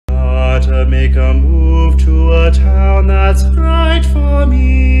to make a move to a town that's right for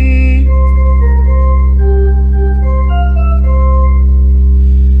me.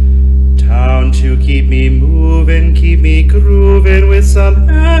 Town to keep me moving, keep me grooving with some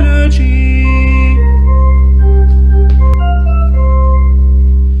energy.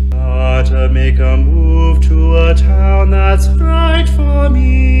 To make a move to a town that's right for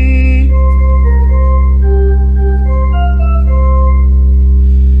me.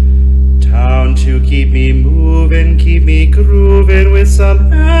 Town to keep me moving, keep me grooving with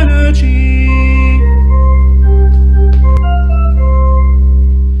some energy.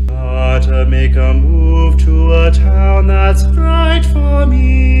 To make a move to a town that's right for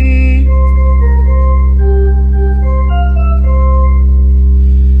me.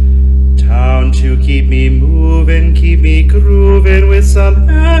 Town to keep me moving, keep me grooving with some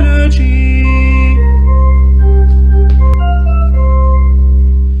energy.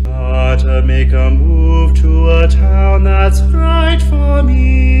 To make a move to a town that's right for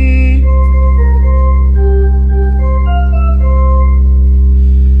me.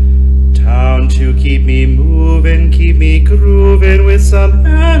 Town to keep me moving, keep me grooving with some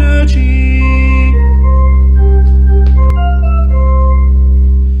energy.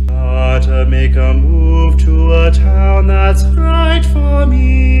 To make a move to a town that's right for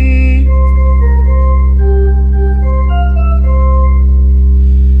me.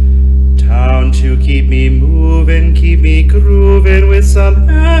 Town to keep me moving, keep me grooving with some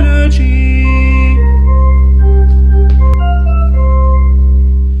energy.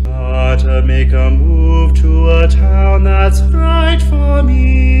 To make a move to a town that's right for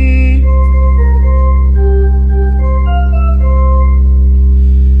me.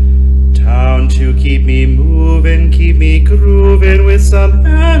 Town to keep me moving, keep me grooving with some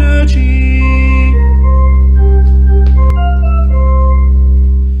energy.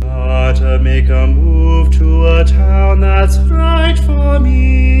 To make a move to a town that's right for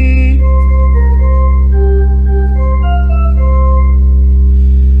me.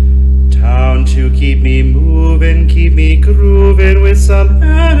 Town to keep me moving, keep me grooving with some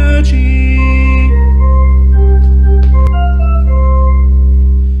energy.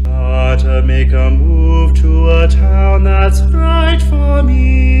 To make a move to a town that's right for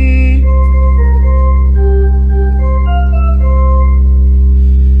me.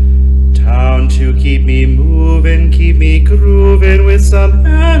 Town to keep me moving, keep me grooving with some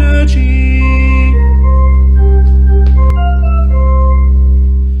energy.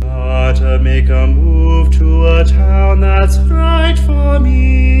 To make a move to a town that's right for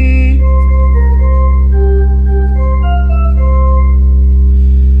me.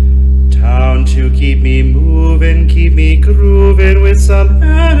 Town to keep me moving, keep me grooving with some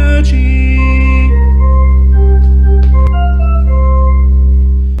energy.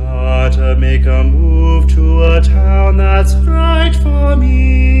 To make a move to a town that's right for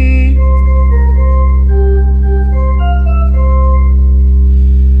me.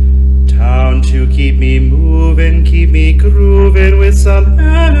 Town to keep me moving, keep me grooving with some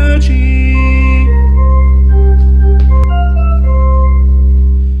energy.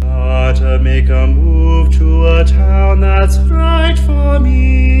 To make a move to a town that's right for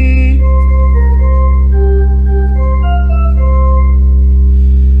me.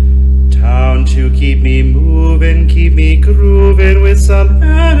 Town to keep me moving, keep me grooving with some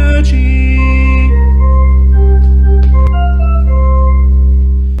energy.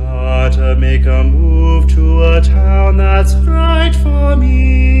 To make a move to a town that's right for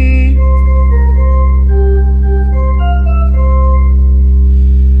me.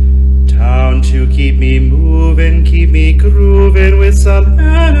 Town to keep me moving, keep me grooving with some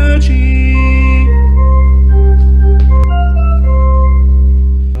energy.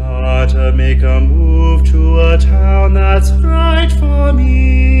 To make a move to a town that's right for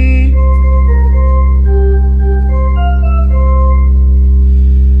me.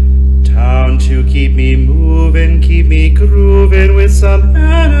 Town to keep me moving, keep me grooving with some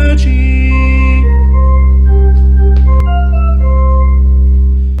energy.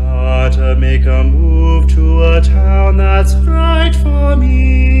 To make a move to a town that's right for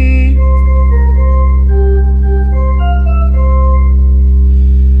me.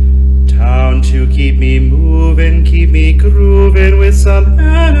 Town to keep me moving, keep me grooving with some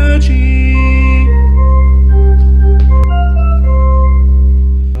energy.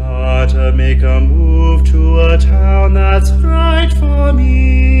 To make a move to a town that's right for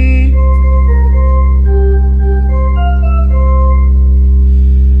me.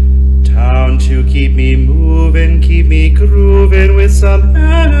 Town to keep me moving, keep me grooving with some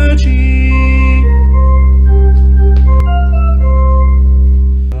energy.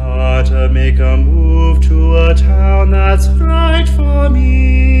 To Gotta make a move to a town that's right for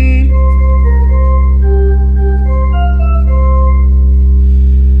me.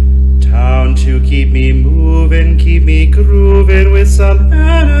 Town to keep me moving, keep me grooving with some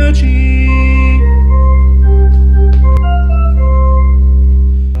energy.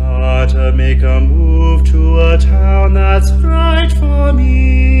 Gotta make a move to a town that's right for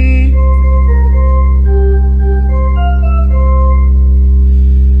me.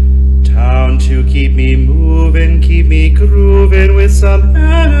 Town to keep me moving, keep me grooving with some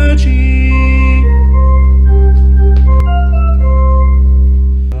energy.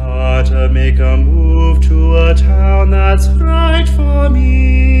 Gotta make a move to a town that's right for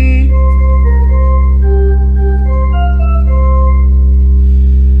me.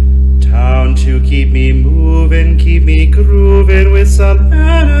 Town to keep me moving, keep me grooving with some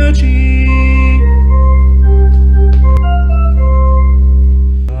energy.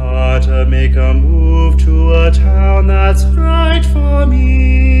 Gotta make a move to a town that's right for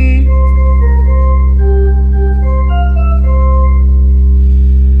me.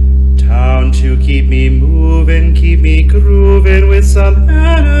 Town to keep me moving, keep me grooving with some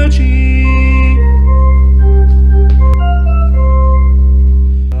energy.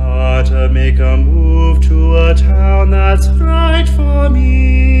 Gotta make a move to a town that's right for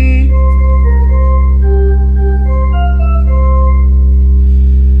me.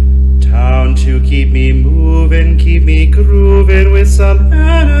 Town to keep me moving, keep me grooving with some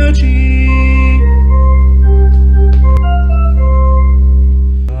energy.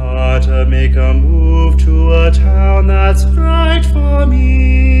 Gotta make a move to a town that's right for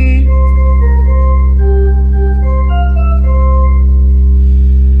me.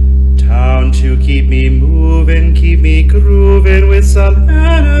 Town to keep me moving, keep me grooving with some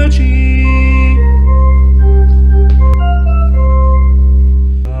energy.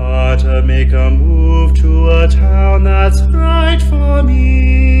 Gotta make a move to a town that's right for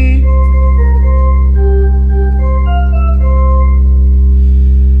me.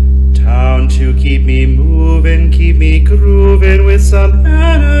 Town to keep me moving, keep me grooving with some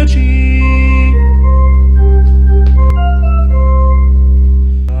energy.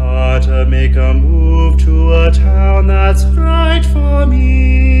 Gotta make a move to a town that's right for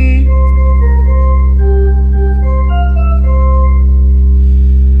me.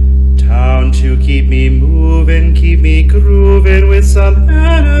 Town to keep me moving, keep me grooving with some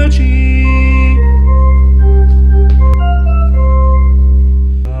energy.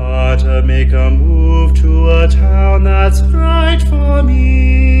 Gotta make a move to a town that's right for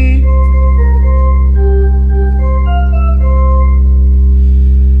me.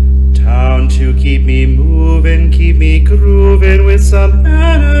 Town to keep me moving, keep me grooving with some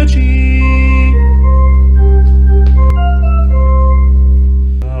energy.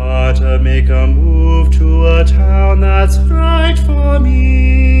 Gotta make a move to a town that's right for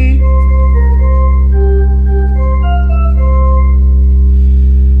me.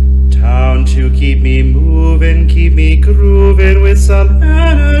 Town to keep me moving, keep me grooving with some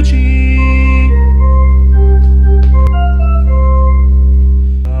energy.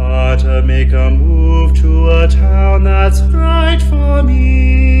 Gotta make a move to a town that's right for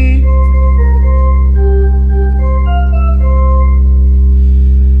me.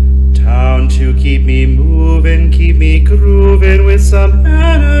 Town to keep me moving, keep me grooving with some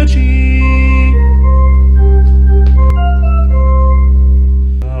energy.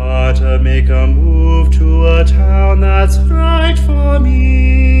 Gotta make a move to a town that's right for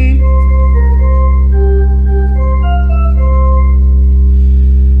me.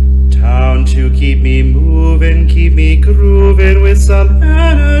 Town to keep me moving, keep me grooving with some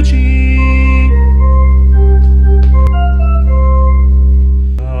energy.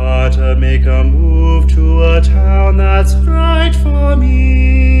 Gotta make a move to a town that's right for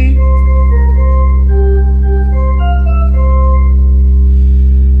me.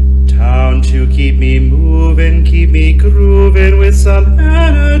 Town to keep me moving, keep me grooving with some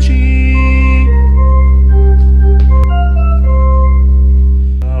energy.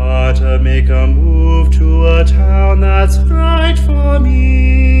 Gotta make a move to a town that's right for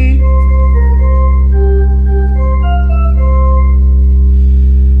me.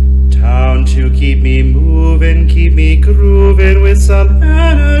 Town to keep me moving, keep me grooving with some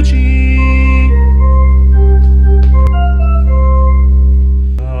energy.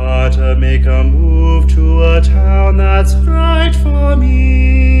 Gotta make a move to a town that's right for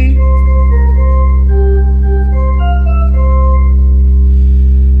me.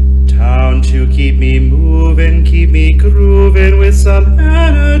 Town to keep me moving, keep me grooving with some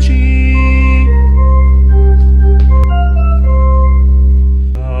energy.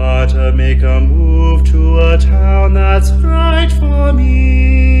 Gotta to make a move to a town that's right for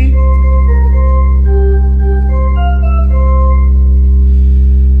me.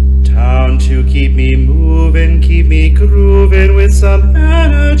 Town to keep me moving, keep me grooving with some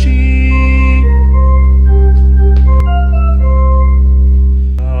energy.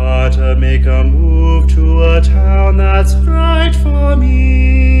 To make a move to a town that's right for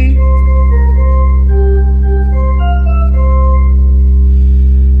me.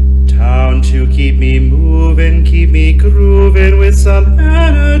 Town to keep me moving, keep me grooving with some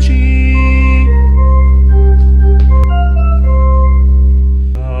energy.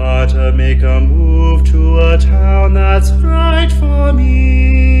 To make a move to a town that's right for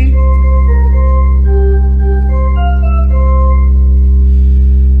me.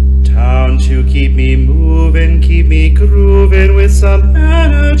 Town to keep me moving, keep me grooving with some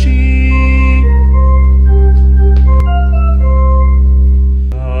energy.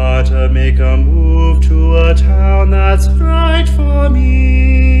 To make a move to a town that's right for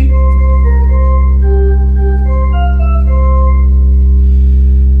me.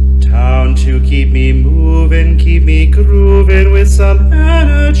 Town to keep me moving, keep me grooving with some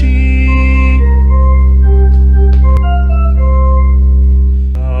energy.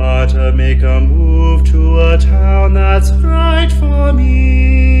 To make a move to a town that's right for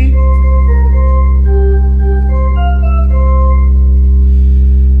me.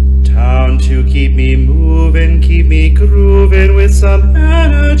 Town to keep me moving, keep me grooving with some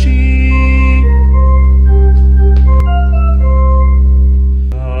energy.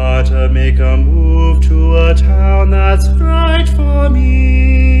 To make a move to a town that's right for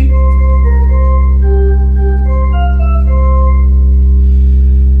me.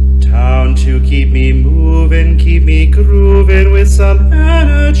 Town to keep me moving, keep me grooving with some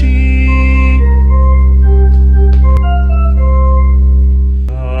energy.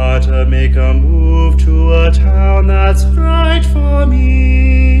 To make a move to a town that's right for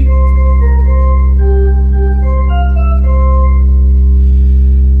me.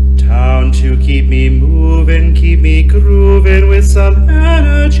 Town to keep me moving, keep me grooving with some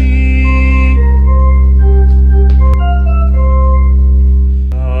energy.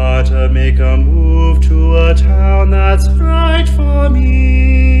 To make a move to a town that's right for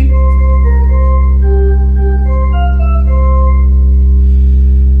me.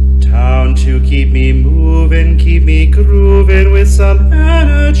 Town to keep me moving, keep me grooving with some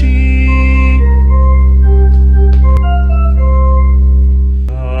energy.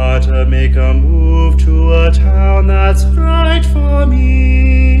 To make a move to a town that's right for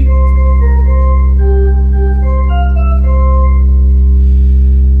me.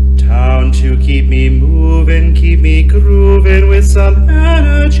 Town to keep me moving, keep me grooving with some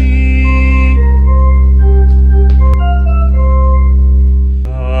energy.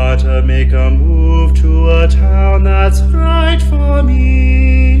 To make a move to a town that's right for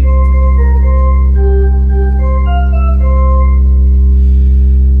me.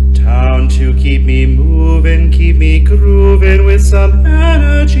 Town to keep me moving, keep me grooving with some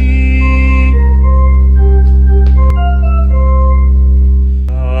energy.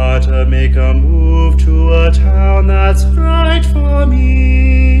 To make a move to a town that's right for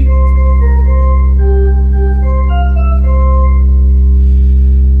me.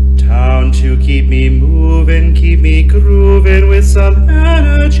 Town to keep me moving, keep me grooving with some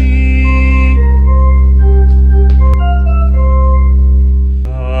energy.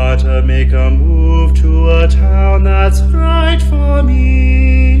 To make a move to a town that's right for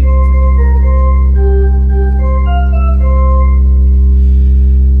me.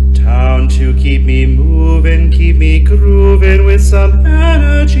 Town to keep me moving, keep me grooving with some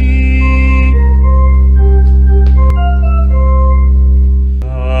energy.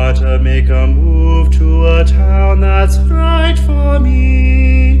 To make a move to a town that's right for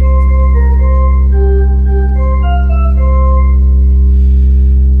me.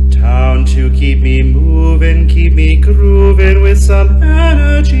 Town to keep me moving, keep me grooving with some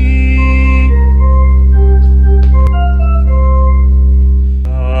energy.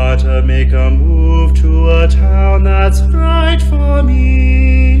 To make a move to a town that's right for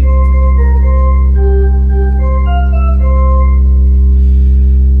me.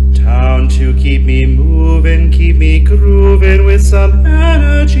 Town to keep me moving, keep me grooving with some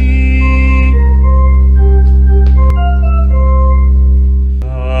energy.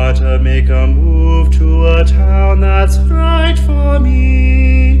 To make a move to a town that's right for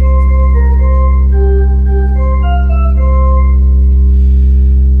me.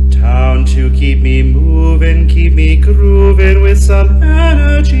 Town to keep me moving, keep me grooving with some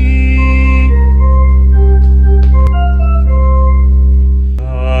energy.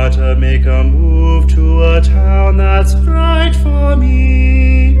 To make a move to a town that's right for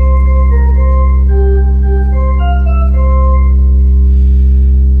me.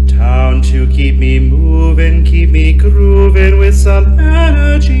 Town to keep me moving, keep me grooving with some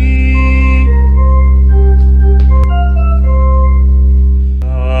energy.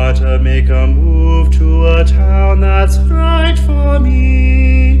 Gotta make a move to a town that's right for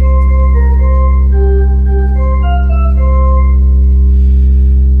me.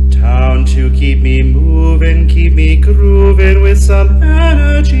 Town to keep me moving, keep me grooving with some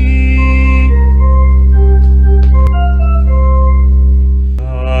energy.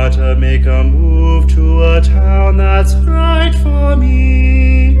 Gotta make a move to a town that's right for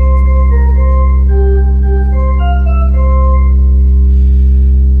me.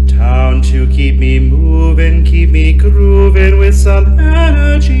 Town to keep me moving, keep me grooving with some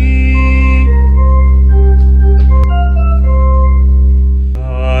energy.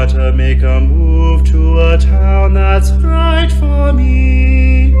 Gotta make a move to a town that's right for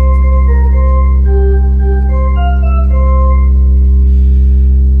me.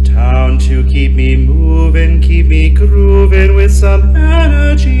 Town to keep me moving, keep me grooving with some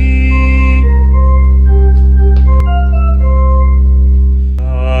energy.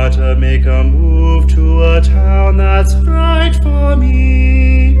 Gotta make a move to a town that's right for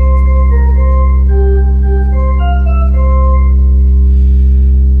me.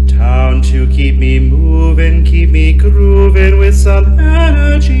 Town to keep me moving, keep me grooving with some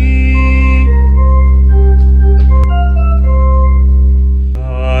energy.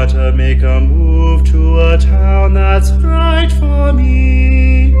 Gotta make a move to a town that's right for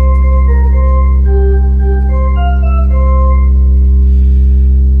me.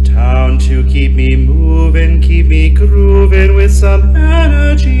 Town to keep me moving, keep me grooving with some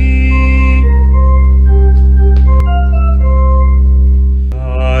energy.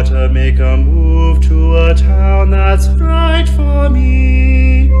 Gotta make a move to a town that's right for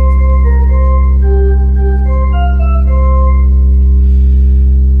me.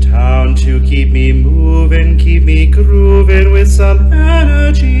 Town to keep me moving, keep me grooving with some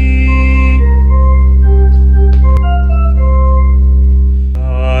energy.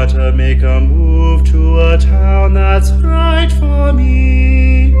 Gotta make a move to a town that's right for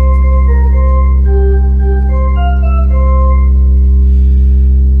me.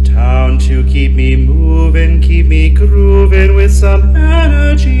 Town to keep me moving, keep me grooving with some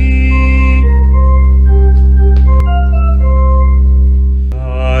energy.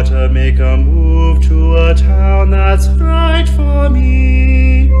 Gotta make a move to a town that's right for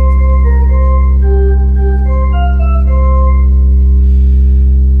me.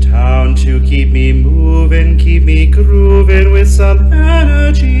 Town to keep me moving, keep me grooving with some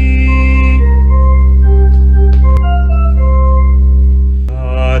energy.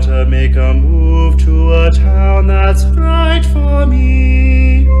 Gotta make a move to a town that's right for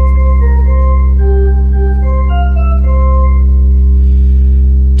me.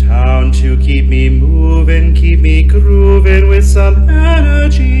 Town to keep me moving, keep me grooving with some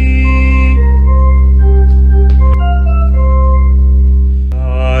energy.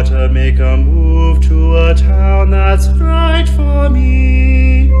 Gotta make a move to a town that's right for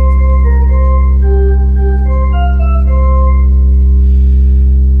me.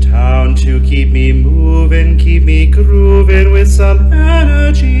 Town to keep me moving, keep me grooving with some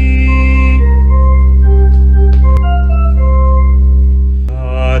energy.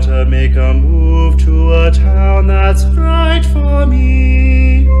 Gotta make a move to a town that's right for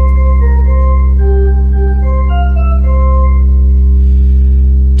me.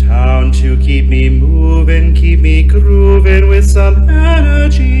 Town to keep me moving, keep me grooving with some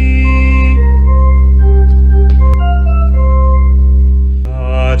energy.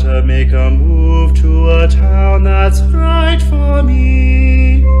 Gotta make a move to a town that's right for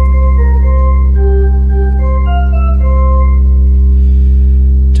me.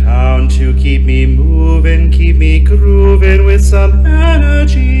 Town to keep me moving, keep me grooving with some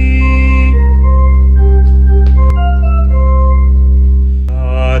energy.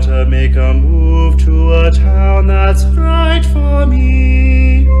 Gotta make a move to a town that's right for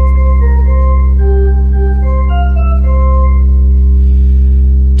me.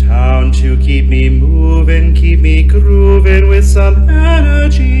 Town to keep me moving, keep me grooving with some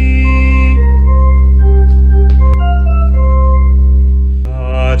energy.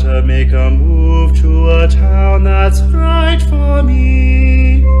 Gotta make a move to a town that's right for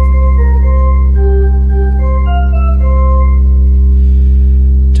me.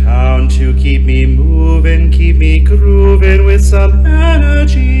 Town to keep me moving, keep me grooving with some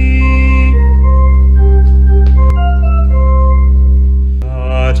energy.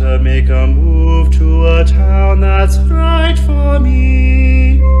 Gotta make make a move to a town that's right for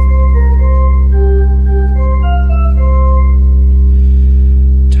me.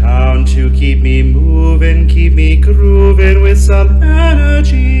 Town to keep me moving, keep me grooving with some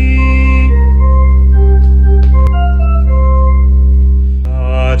energy.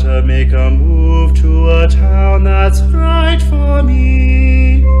 Gotta make a move to a town that's right for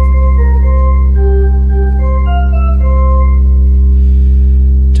me.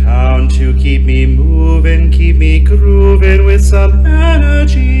 Town to keep me moving, keep me grooving with some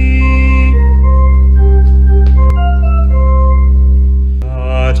energy.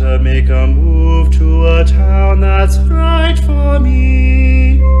 Gotta make a move to a town that's right for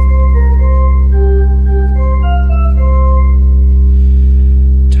me.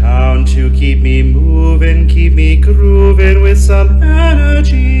 Town to keep me moving, keep me grooving with some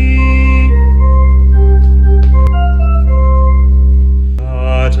energy.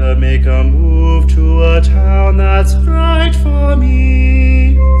 Gotta make a move to a town that's right for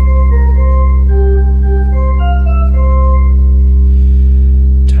me.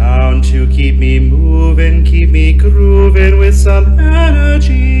 Town to keep me moving, keep me grooving with some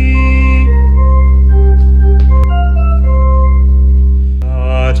energy.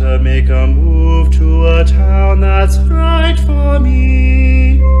 Gotta make a move to a town that's right for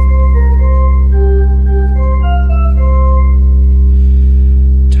me.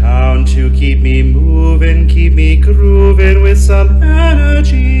 Town to keep me moving, keep me grooving with some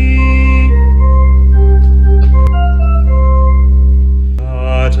energy.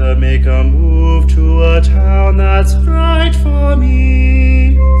 Gotta make a move to a town that's right for me.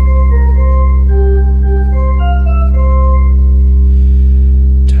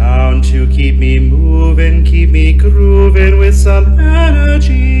 Town to keep me moving, keep me grooving with some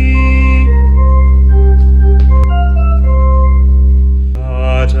energy.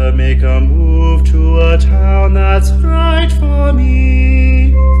 Gotta make a move to a town that's right for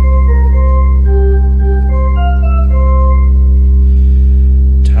me.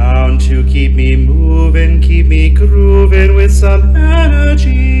 Town to keep me moving, keep me grooving with some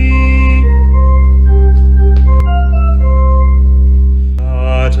energy.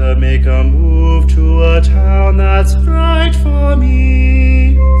 Gotta make a move to a town that's right for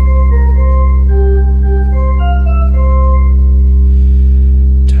me.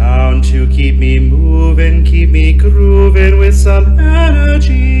 Town to keep me moving, keep me grooving with some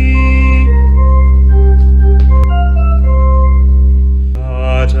energy.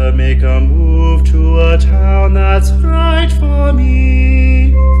 Gotta make a move to a town that's right for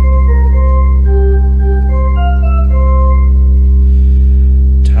me.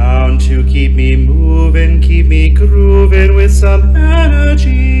 Town to keep me moving, keep me grooving with some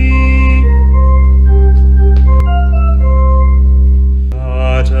energy.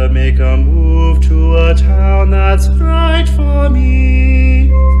 Gotta make a move to a town that's right for me.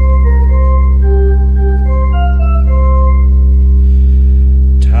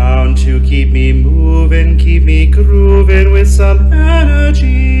 Town to keep me moving, keep me grooving with some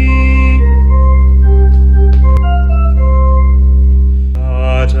energy.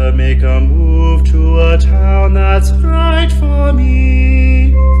 Gotta make a move to a town that's right for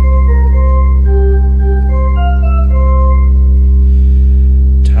me.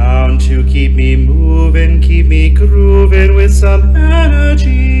 Town to keep me moving, keep me grooving with some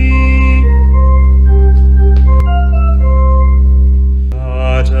energy.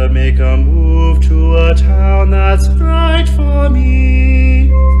 Gotta make a move to a town that's right for me.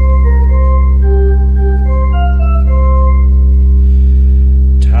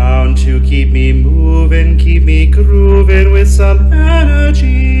 Town to keep me moving, keep me grooving with some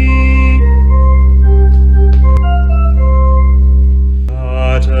energy.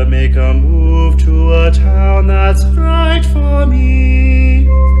 Gotta make a move to a town that's right for me.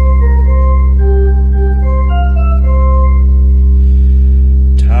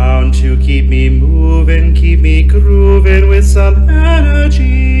 Town to keep me moving, keep me grooving with some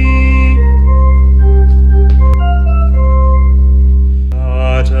energy.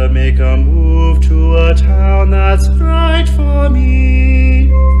 Gotta make a move to a town that's right for me.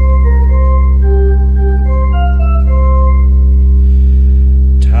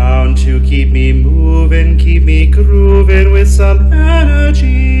 Town to keep me moving, keep me grooving with some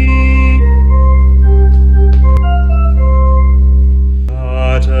energy.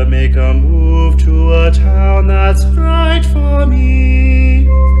 Gotta make a move to a town that's right for me.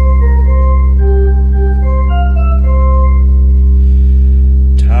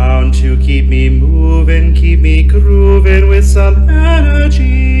 Town to keep me moving, keep me grooving with some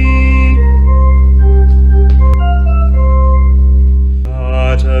energy.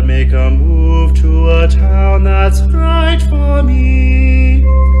 Gotta make a move to a town that's right for me.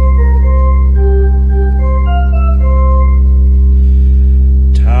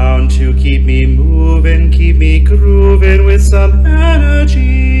 Town to keep me moving, keep me grooving with some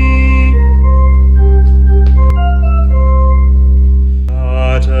energy.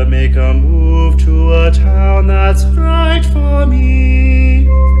 Gotta make a move to a town that's right for me.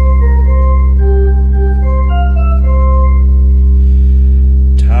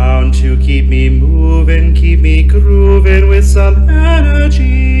 Town to keep me moving, keep me grooving with some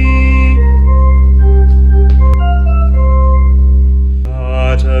energy.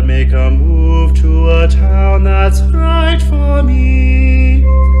 Gotta make a move to a town that's right for me.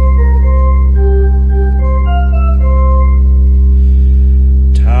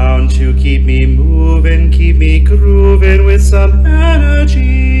 Town to keep me moving, keep me grooving with some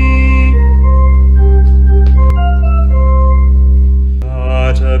energy.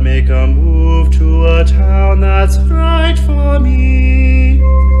 Gotta make a move to a town that's right for me.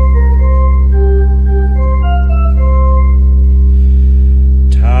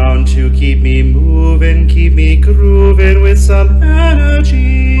 Town to keep me moving, keep me grooving with some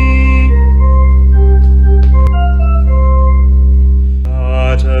energy.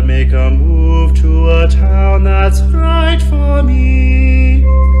 Gotta make a move to a town that's right for me.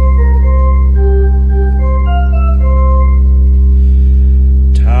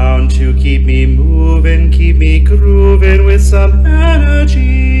 Town to keep me moving, keep me grooving with some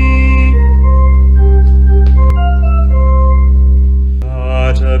energy.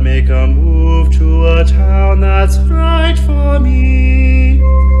 Gotta make a move to a town that's right for me.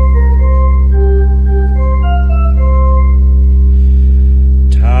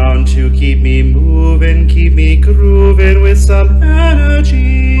 Town to keep me moving, keep me grooving with some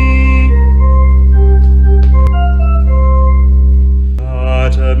energy.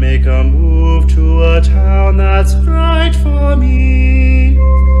 Gotta make a move to a town that's right for me.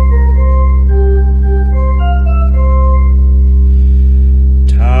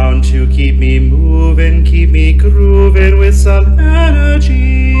 Town to keep me moving, keep me grooving with some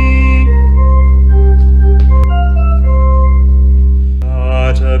energy.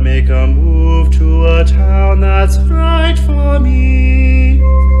 Gotta make a move to a town that's right for me.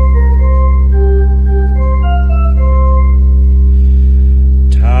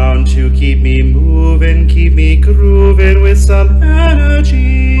 Town to keep me moving, keep me grooving with some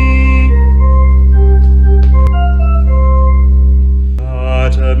energy.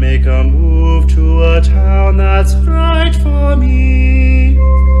 Gotta make a move to a town that's right for me.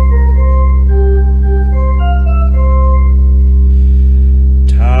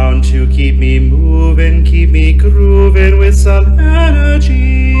 Town to keep me moving, keep me grooving with some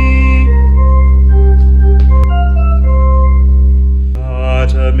energy.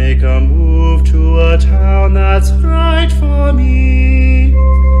 Gotta make a move to a town that's right for me.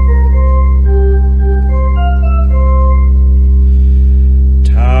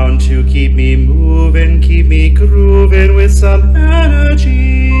 Town to keep me moving, keep me grooving with some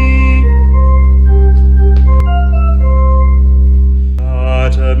energy.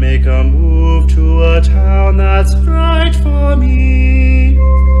 Gotta make a move to a town that's right for me.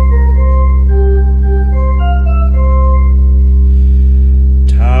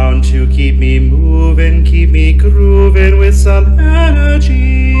 Town to keep me moving, keep me grooving with some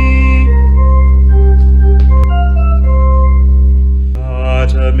energy.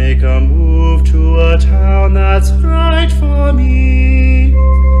 Gotta make a move to a town that's right for me.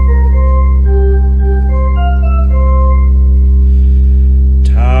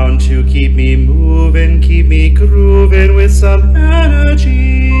 Town to keep me moving, keep me grooving with some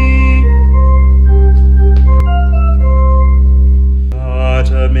energy.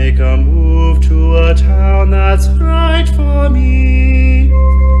 Gotta make a move to a town that's right for me.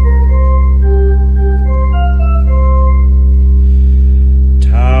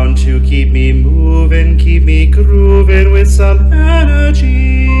 Town to keep me moving, keep me grooving with some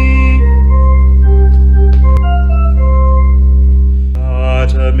energy.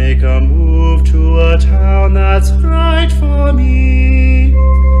 Gotta make a move to a town that's right for me.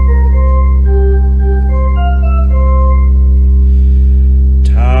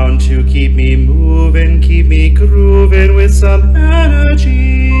 Town to keep me moving, keep me grooving with some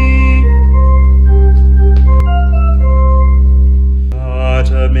energy.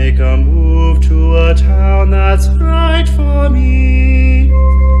 Gotta make a move to a town that's right for me.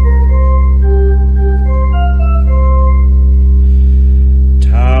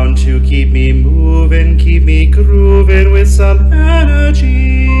 Town to keep me moving, keep me grooving with some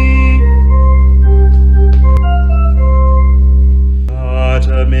energy.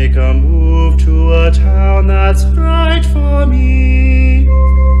 Gotta make make a move to a town that's right for me.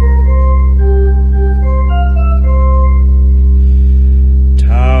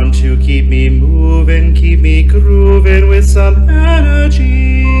 Town to keep me moving, keep me grooving with some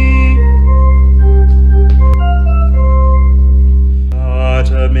energy.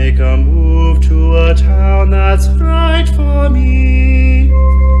 Gotta make a move to a town that's right for me.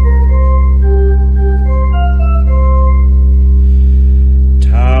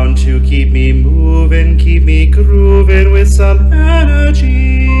 Town to keep me moving, keep me grooving with some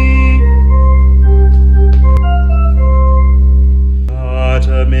energy.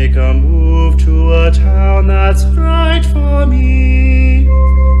 Gotta make a move to a town that's right for me.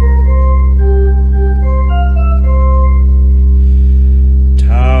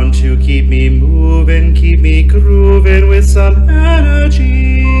 Town to keep me moving, keep me grooving with some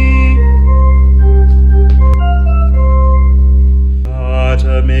energy.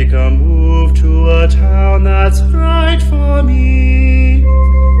 Gotta make a move to a town that's right for me.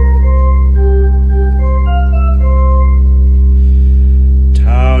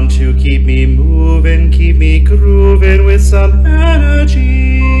 Town to keep me moving, keep me grooving with some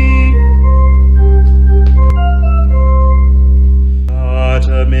energy.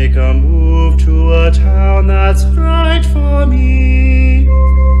 Gotta make a move to a town that's right for me.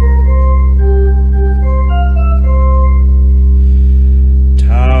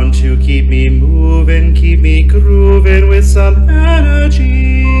 Town to keep me moving, keep me grooving with some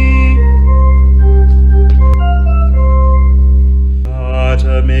energy.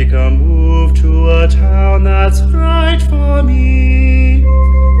 Gotta make a move to a town that's right for me.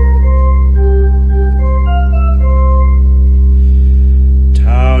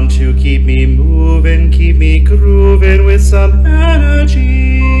 Town to keep me moving, keep me grooving with some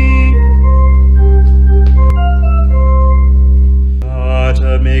energy.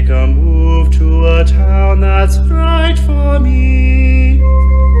 Gotta make a move to a town that's right for me.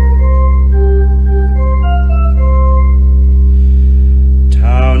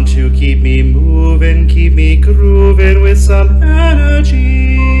 Town to keep me moving, keep me grooving with some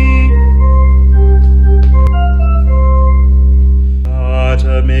energy.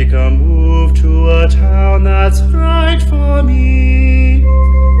 Gotta make a move to a town that's right for me.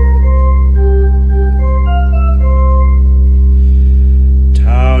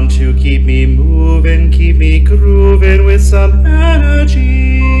 Town to keep me moving, keep me grooving with some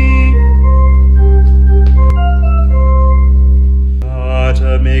energy.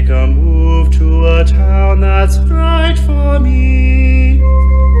 Gotta make a move to a town that's right for me.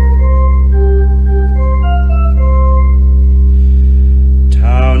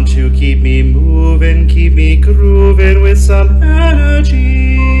 Town to keep me moving, keep me grooving with some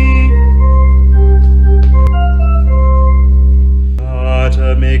energy.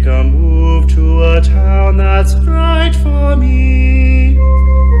 Gotta make a move to a town that's right for me.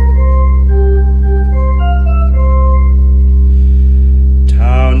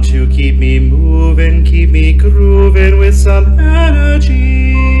 Town to keep me moving, keep me grooving with some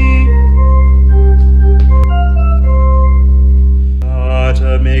energy.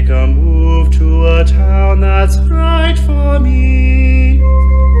 Gotta make a move to a town that's right for me.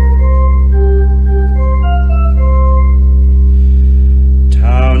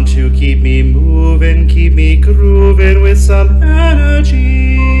 Town to keep me moving, keep me grooving with some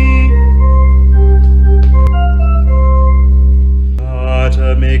energy.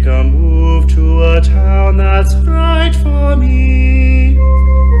 Gotta make a move to a town that's right for me.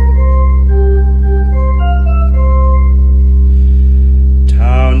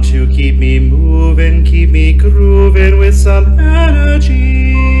 Town to keep me moving, keep me grooving with some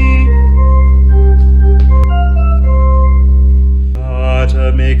energy.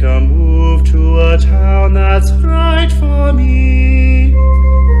 Gotta make a move to a town that's right for me.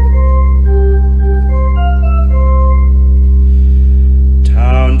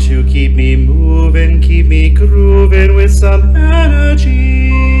 Town to keep me moving, keep me grooving with some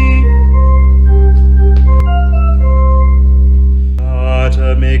energy.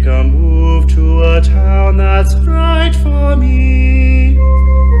 Gotta make a move to a town that's right for me.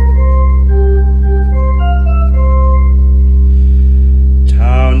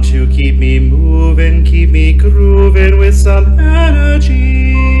 Town to keep me moving, keep me grooving with some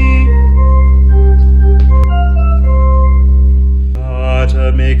energy.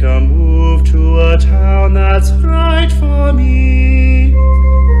 Gotta make a move to a town that's right for me.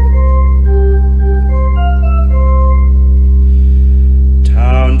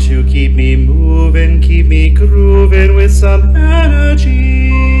 Town to keep me moving, keep me grooving with some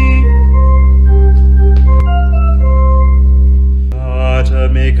energy. Gotta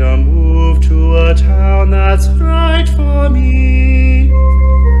Gotta make a move to a town that's right for me.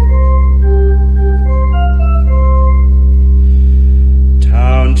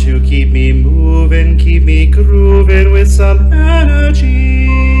 Town to keep me moving, keep me grooving with some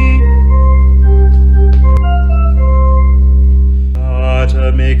energy.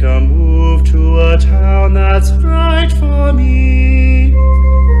 Gotta make a move to a town that's right for me.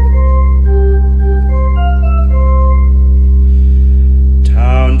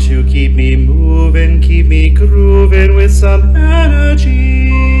 Town to keep me moving, keep me grooving with some energy.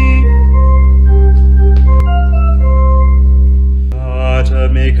 Gotta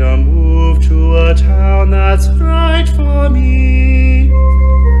make a move to a town that's right for me.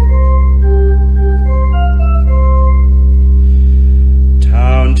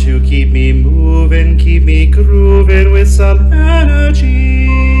 Town to keep me moving, keep me grooving with some energy.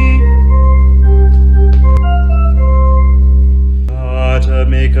 Gotta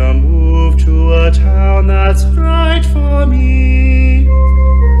make a move to a town that's right for me.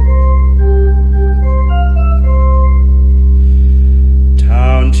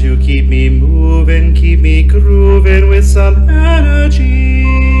 Town to keep me moving, keep me grooving with some energy.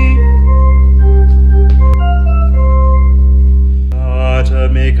 Gotta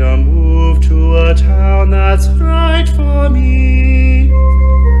make a move to a town that's right for me.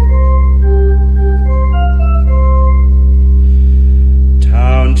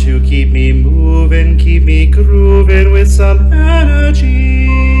 Town to keep me moving, keep me grooving with some energy.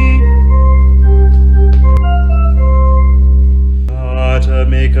 Gotta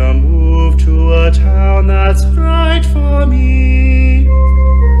make a move to a town that's right for me.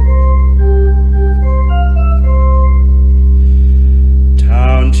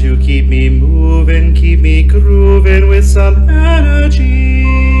 Town to keep me moving, keep me grooving with some energy.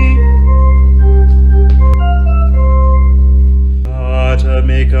 Gotta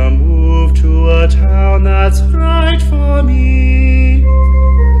make a move to a town that's right for me.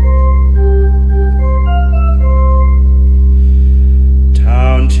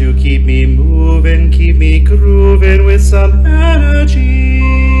 Town to keep me moving, keep me grooving with some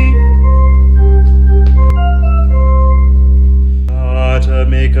energy. Gotta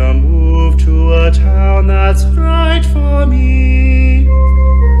make a move to a town that's right for me.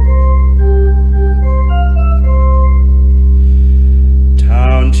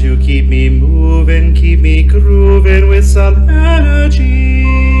 Town to keep me moving, keep me grooving with some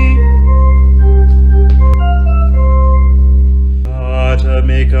energy. Gotta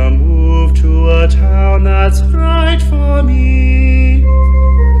make a move to a town that's right for me.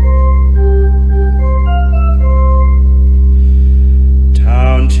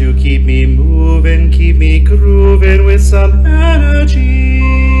 Town to keep me moving, keep me grooving with some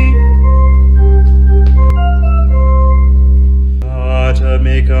energy. Gotta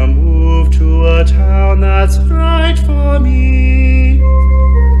make a move to a town that's right for me.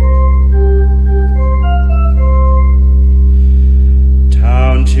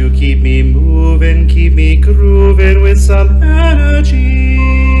 Town to keep me moving, keep me grooving with some energy.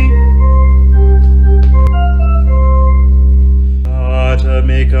 Gotta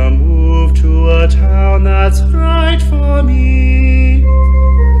make a move to a town that's right for me.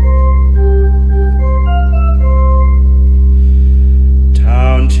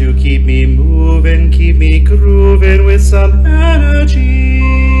 Town to keep me moving, keep me grooving with some energy.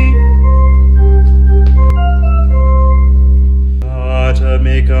 Gotta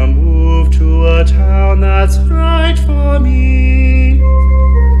make a move to a town that's right for me.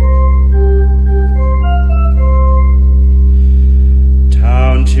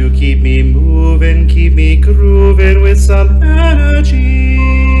 Town to keep me moving, keep me grooving with some energy.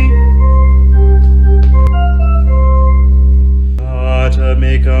 Gotta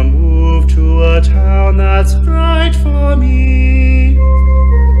make a move to a town that's right for me.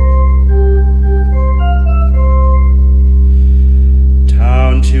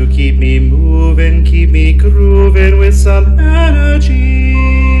 Town to keep me moving, keep me grooving with some energy.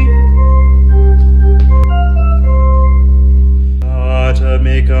 Gotta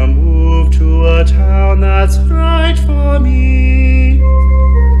make a move to a town that's right for me.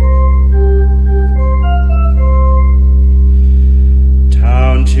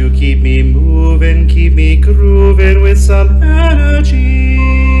 Town to keep me moving, keep me grooving with some energy.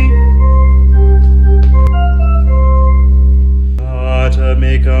 Gotta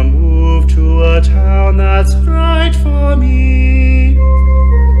make a move to a town that's right for me.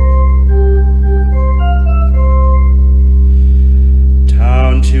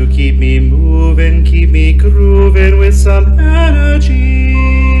 Town to keep me moving, keep me grooving with some energy.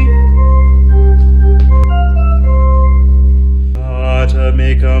 Gotta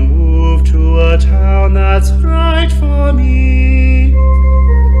make a move to a town that's right for me.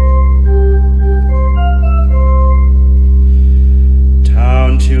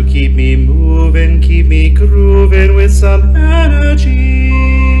 Town to keep me moving, keep me grooving with some energy.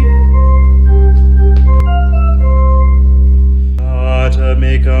 Gotta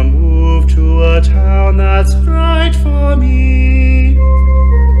make a move to a town that's right for me.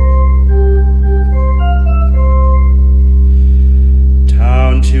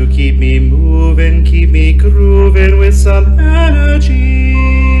 Town to keep me moving, keep me grooving with some energy.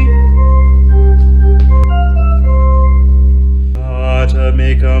 Gotta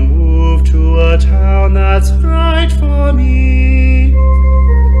make a move to a town that's right for me.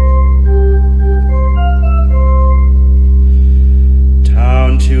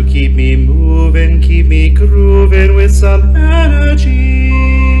 Town to keep me moving, keep me grooving with some energy.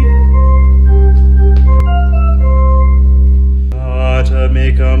 Gotta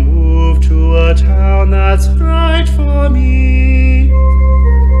make a move to a town that's right for me.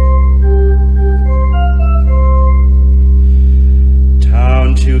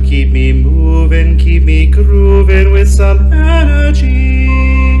 Town to keep me moving, keep me grooving with some energy.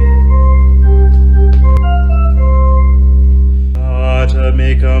 Gotta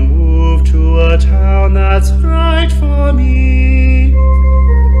make a move to a town that's right for me.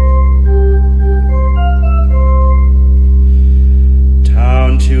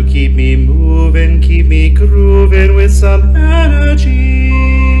 Town to keep me moving, keep me grooving with some energy.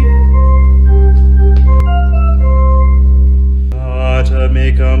 Gotta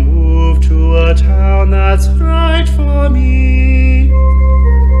make a move to a town that's right for me.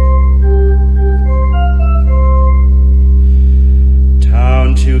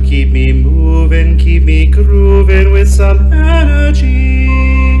 Town to keep me moving, keep me grooving with some energy.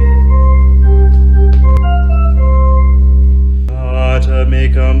 Gotta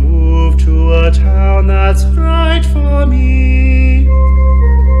make a move to a town that's right for me.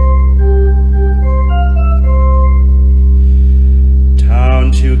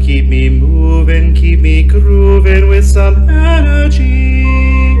 Town to keep me moving, keep me grooving with some energy.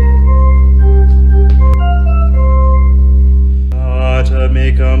 Gotta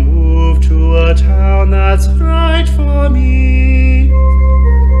make a move to a town that's right for me.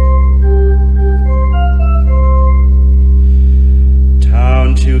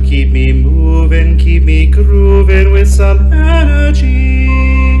 Town to keep me moving, keep me grooving with some energy.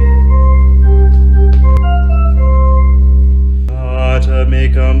 Gotta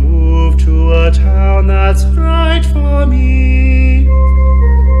make a move to a town that's right for me.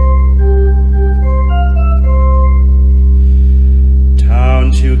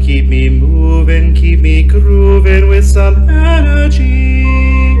 Town to keep me moving, keep me grooving with some energy.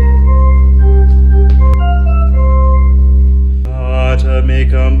 Gotta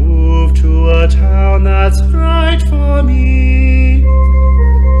make a move to a town that's right for me.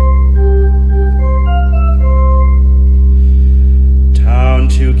 Town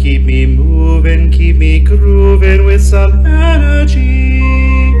to keep me moving, keep me grooving with some energy.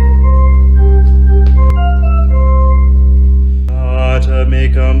 Gotta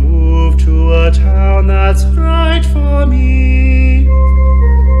make a move to a town that's right for me.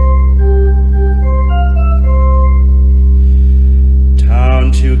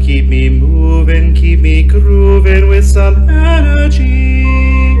 Town to keep me moving, keep me grooving with some energy.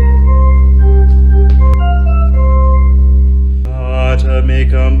 Gotta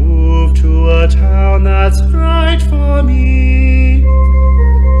make a move to a town that's right for me.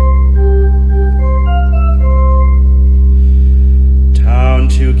 Town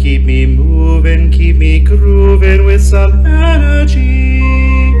to keep me moving, keep me grooving with some energy.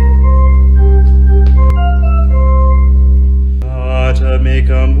 Gotta make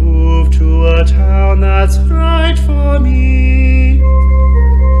a move to a town that's right for me.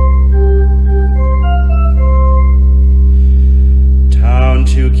 Town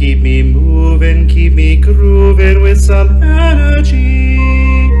to keep me moving, keep me grooving with some energy.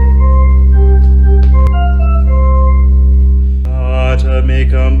 Gotta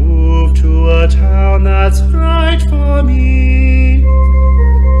make a move to a town that's right for me.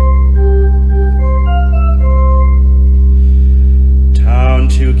 Town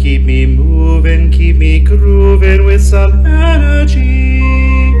to keep me moving, keep me grooving with some energy.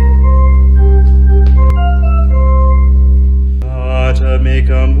 Gotta make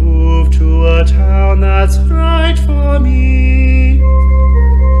a move to a town that's right for me.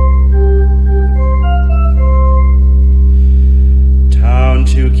 Town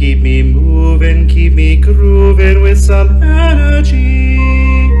to keep me moving, keep me grooving with some energy.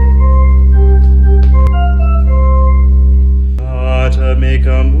 Gotta make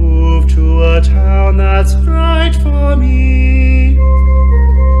a move to a town that's right for me.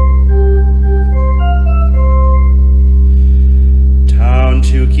 Town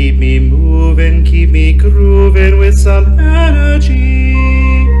to keep me moving, keep me grooving with some energy.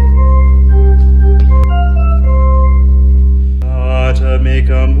 Gotta make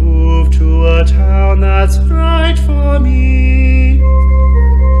a move to a town that's right for me.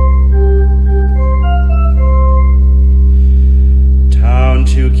 Town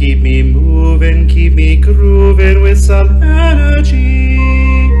to keep me moving, keep me grooving with some energy.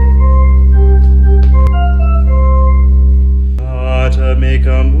 Gotta make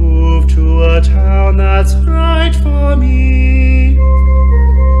a move to a town that's right for me.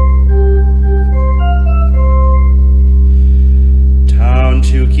 Town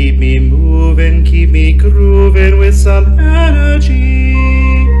to keep me moving, keep me grooving with some energy.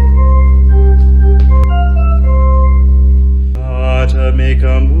 Gotta make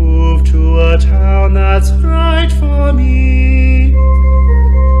a move to a town that's right for me.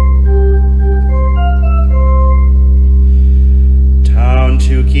 Town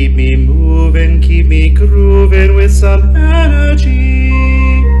to keep me moving, keep me grooving with some energy.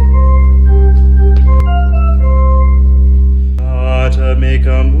 Gotta make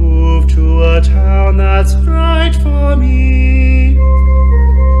a move to a town that's right for me.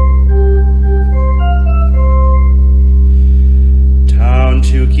 Town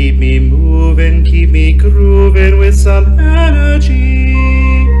to keep me moving, keep me grooving with some energy.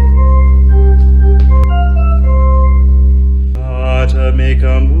 Gotta make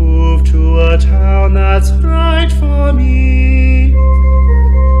a move to a town that's right for me.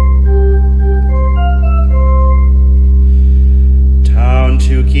 Town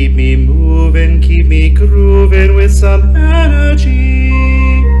to keep me moving, keep me grooving with some energy.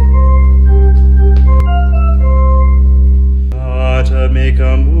 Gotta make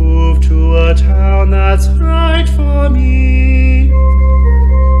a move to a town that's right for me.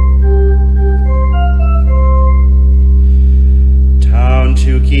 Town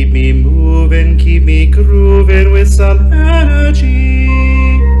to keep me moving, keep me grooving with some energy.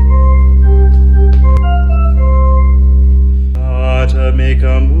 Gotta make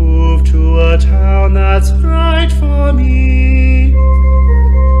a move to a town that's right for me.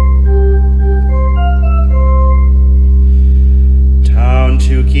 Town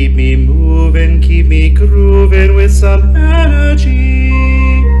to keep me moving, keep me grooving with some energy.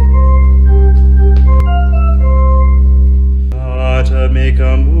 Gotta make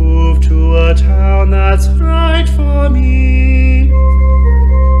a move to a town that's right for me.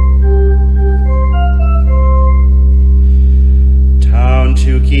 Town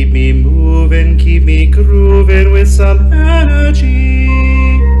to keep me moving, keep me grooving with some energy.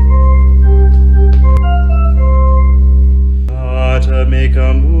 Gotta make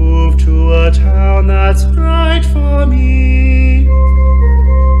a move to a town that's right for me.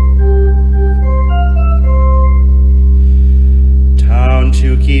 Town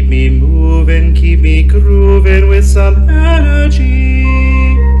to keep me moving, keep me grooving with some energy.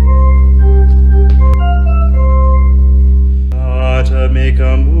 Gotta make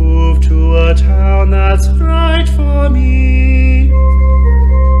a move to a town that's right for me.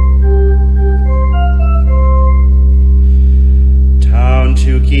 Town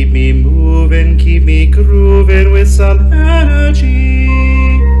to keep me moving, keep me grooving with some energy.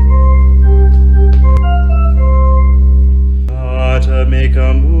 Gotta make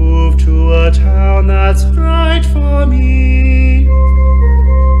a move to a town that's right for me.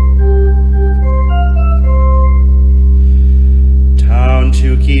 Town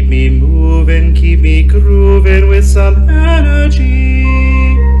to keep me moving, keep me grooving with some energy.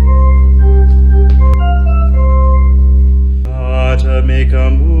 Gotta make a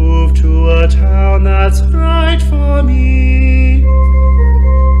move to a town that's right for me.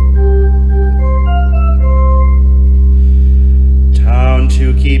 Town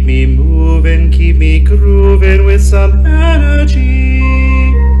to keep me moving, keep me grooving with some energy.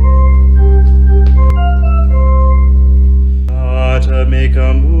 Gotta make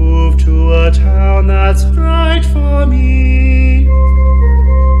a move to a town that's right for me.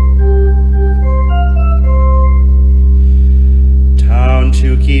 Town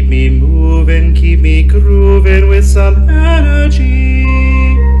to keep me moving, keep me grooving with some energy.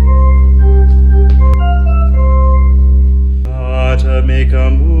 Gotta make a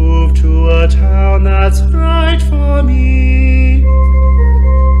move to a town that's right for me.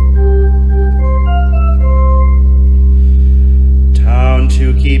 Town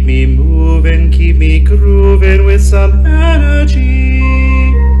to keep me moving, keep me grooving with some energy.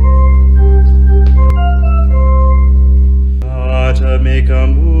 Gotta make a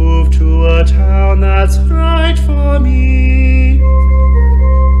move move to a town that's right for me.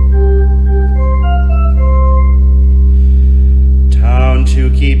 Town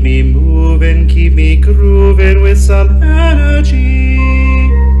to keep me moving, keep me grooving with some energy.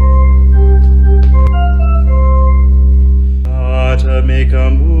 Gotta make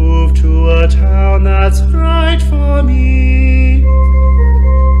a move to a town that's right for me.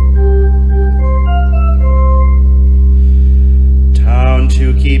 Town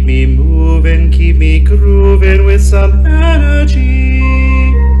to keep me moving, keep me grooving with some energy.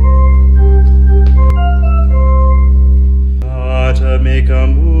 Gotta make a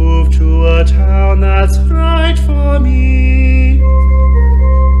move to a town that's right for me.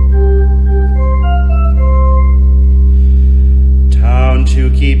 Town to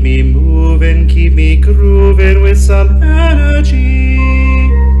keep me moving, keep me grooving with some energy.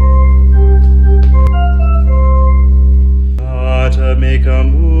 Gotta make a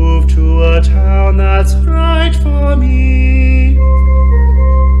move to a town that's right for me.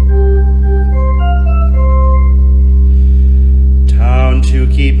 Town to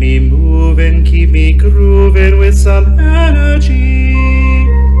keep me moving, keep me grooving with some energy.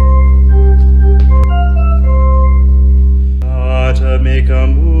 Gotta make a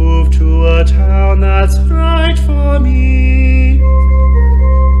move to a town that's right for me.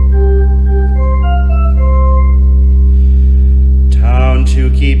 Town to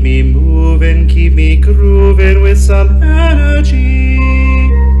keep me moving, keep me grooving with some energy.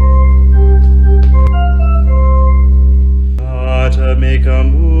 Gotta make a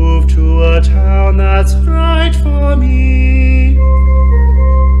move to a town that's right for me.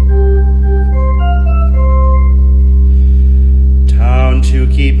 Town to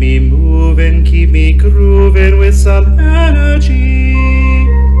keep me moving, keep me grooving with some energy.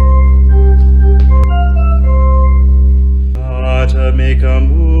 Gotta make a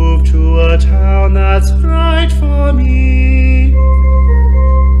move to a town that's right for me.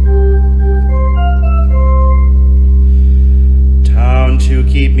 Town to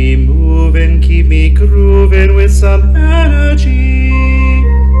keep me moving, keep me grooving with some energy.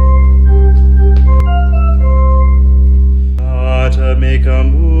 Gotta make a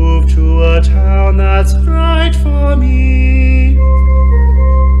move to a town that's right for me.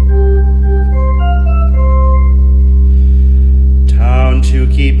 Town to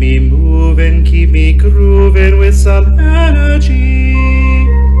keep me moving, keep me grooving with some energy.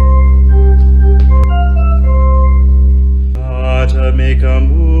 Gotta make a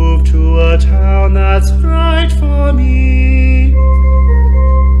move to a town that's right for me.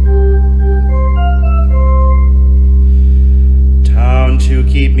 Town to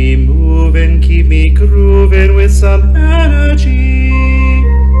keep me moving, keep me grooving with some energy.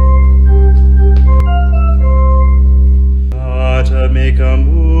 Gotta make a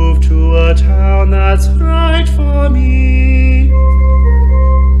move to a town that's right for me.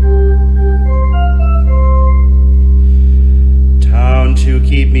 Town to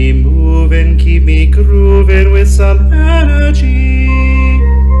keep me moving, keep me grooving with some energy.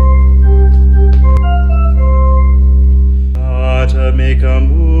 Gotta make a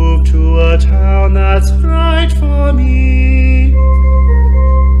move to a town that's right for me.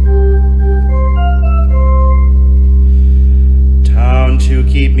 Town to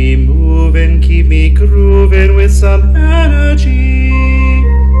keep me moving, keep me grooving with some energy.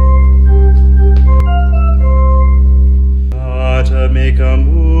 Gotta make a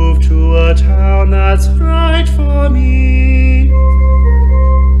move to a town that's right for me.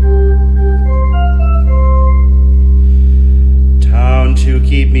 Town to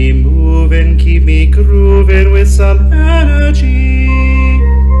keep me moving, keep me grooving with some energy.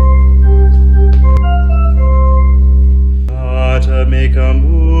 Gotta make a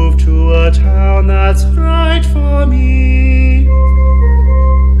move to a town that's right for me.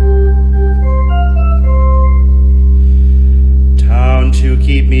 Town to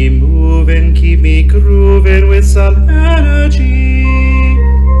keep me moving, keep me grooving with some energy.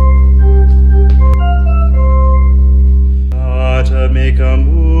 Gotta make a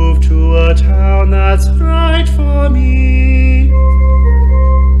move to a town that's right for me.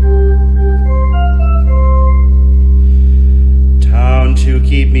 Town to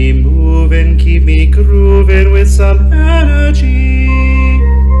keep me moving, keep me grooving with some energy.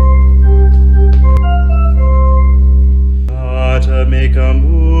 Gotta make a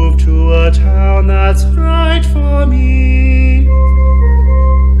move to a town that's right for me.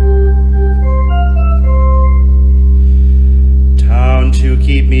 Town to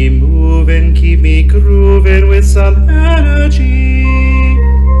keep me moving, keep me grooving with some energy.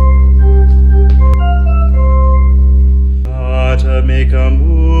 Gotta make a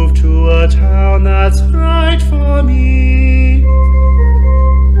move move to a town that's right for me.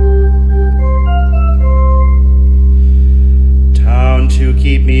 Town to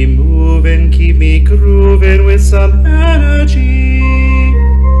keep me moving, keep me grooving with some energy.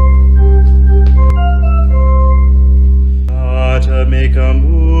 Gotta make a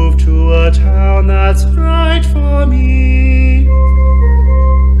move to a town that's right for me.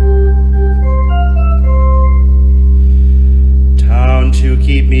 Town to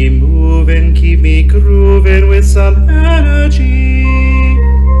keep me moving, keep me grooving with some energy.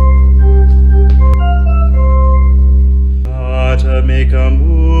 Gotta make a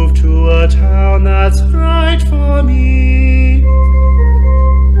move to a town that's right for me.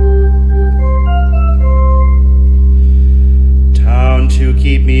 Town to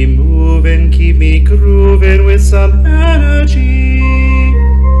keep me moving, keep me grooving with some energy.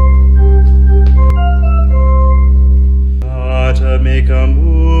 Gotta make a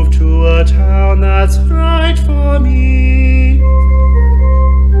move to a town that's right for me.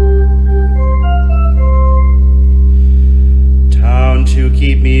 Town to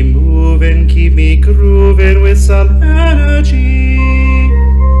keep me moving, keep me grooving with some energy.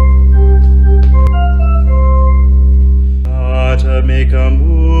 Gotta make a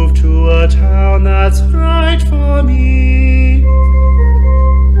move to a town that's right for me.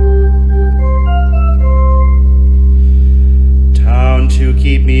 Town to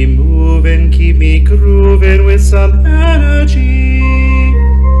keep me moving, keep me grooving with some energy.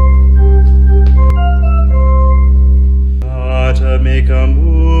 Gotta make a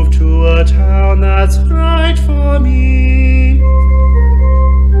move to a town that's right for me.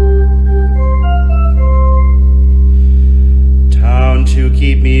 Town to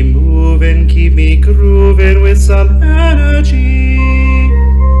keep me moving, keep me grooving with some energy.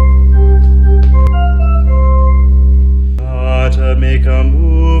 Gotta make a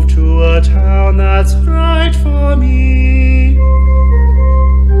move to a town that's right for me.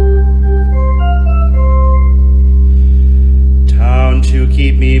 Town to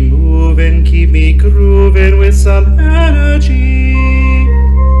keep me moving, keep me grooving with some energy.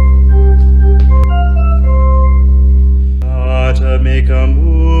 Gotta make a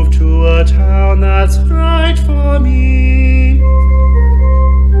move to a town that's right for me.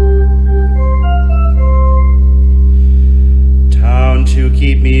 Town to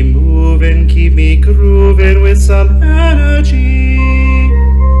keep me moving, keep me grooving with some energy.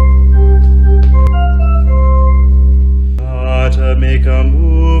 Gotta make a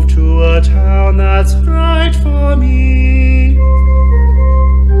move to a town that's right for me.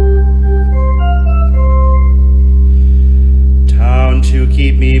 Town to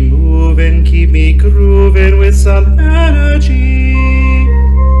keep me moving, keep me grooving with some energy.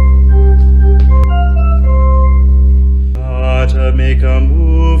 Gotta make a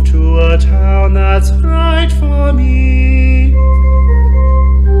move to a town that's right for me.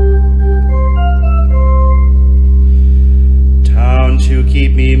 Town to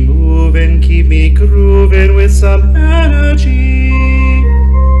keep me moving, keep me grooving with some energy.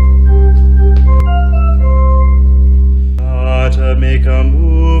 Gotta make a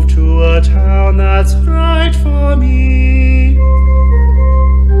move to a town that's right for me.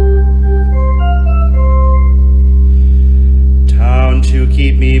 Town to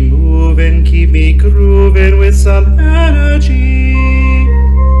keep me moving, keep me grooving with some energy.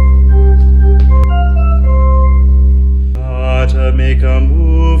 Gotta make a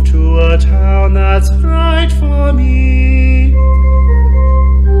move to a town that's right for me.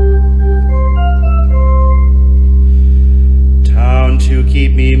 Town to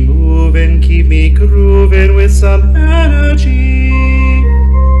keep me moving, keep me grooving with some energy.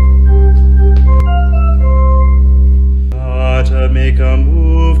 Gotta make a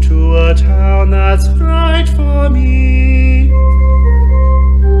move to a town that's right for me.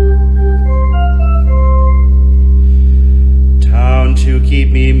 Town to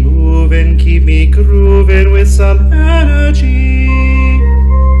keep me moving, keep me grooving with some energy.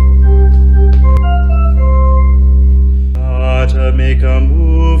 Gotta make a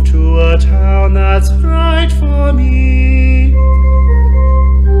move to a town that's right for me.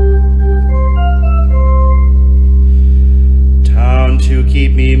 Town to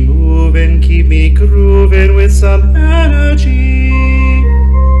keep me moving, keep me grooving with some energy.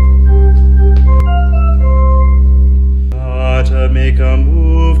 Gotta make a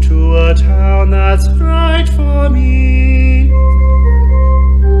move to a town that's right for me.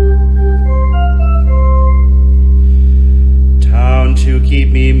 Town to keep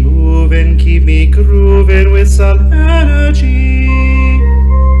me moving, keep me grooving with some energy.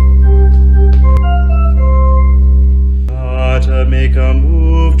 Gotta make a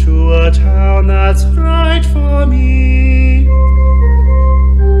move to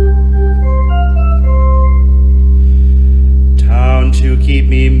keep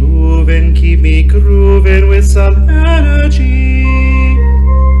me moving, keep me grooving with some energy.